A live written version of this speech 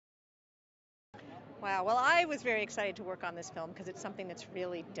Wow. Well, I was very excited to work on this film because it's something that's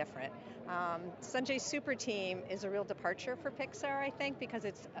really different. Sanjay's Super Team is a real departure for Pixar, I think, because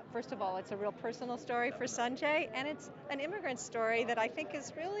it's, first of all, it's a real personal story for Sanjay, and it's an immigrant story that I think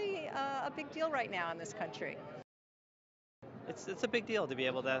is really a big deal right now in this country. It's a big deal to be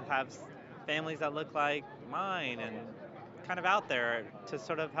able to have families that look like mine and kind of out there to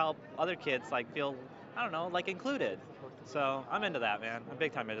sort of help other kids like feel, I don't know, like included. So I'm into that, man. I'm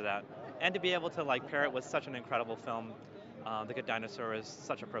big time into that. And to be able to like pair it with such an incredible film, The Good Dinosaur, is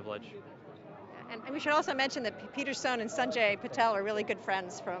such a privilege. And we should also mention that Peter Stone and Sanjay Patel are really good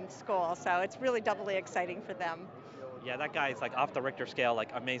friends from school, so it's really doubly exciting for them. Yeah, that guy's like off the Richter scale, like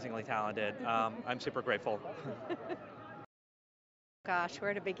amazingly talented. I'm super grateful. Gosh,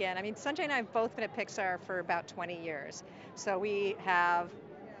 where to begin? I mean, Sanjay and I have both been at Pixar for about 20 years. So we have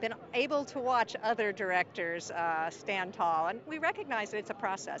been able to watch other directors stand tall, and we recognize that it's a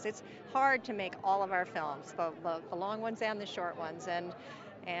process. It's hard to make all of our films, the long ones and the short ones,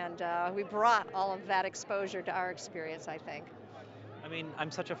 and we brought all of that exposure to our experience, I think. I mean,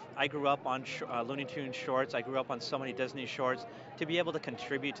 I grew up on Looney Tunes shorts. I grew up on so many Disney shorts. To be able to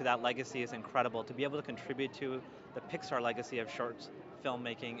contribute to that legacy is incredible. To be able to contribute to the Pixar legacy of shorts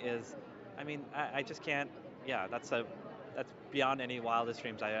filmmaking is, I mean, I just can't. Yeah, that's beyond any wildest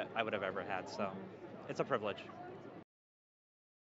dreams I would have ever had. So, it's a privilege.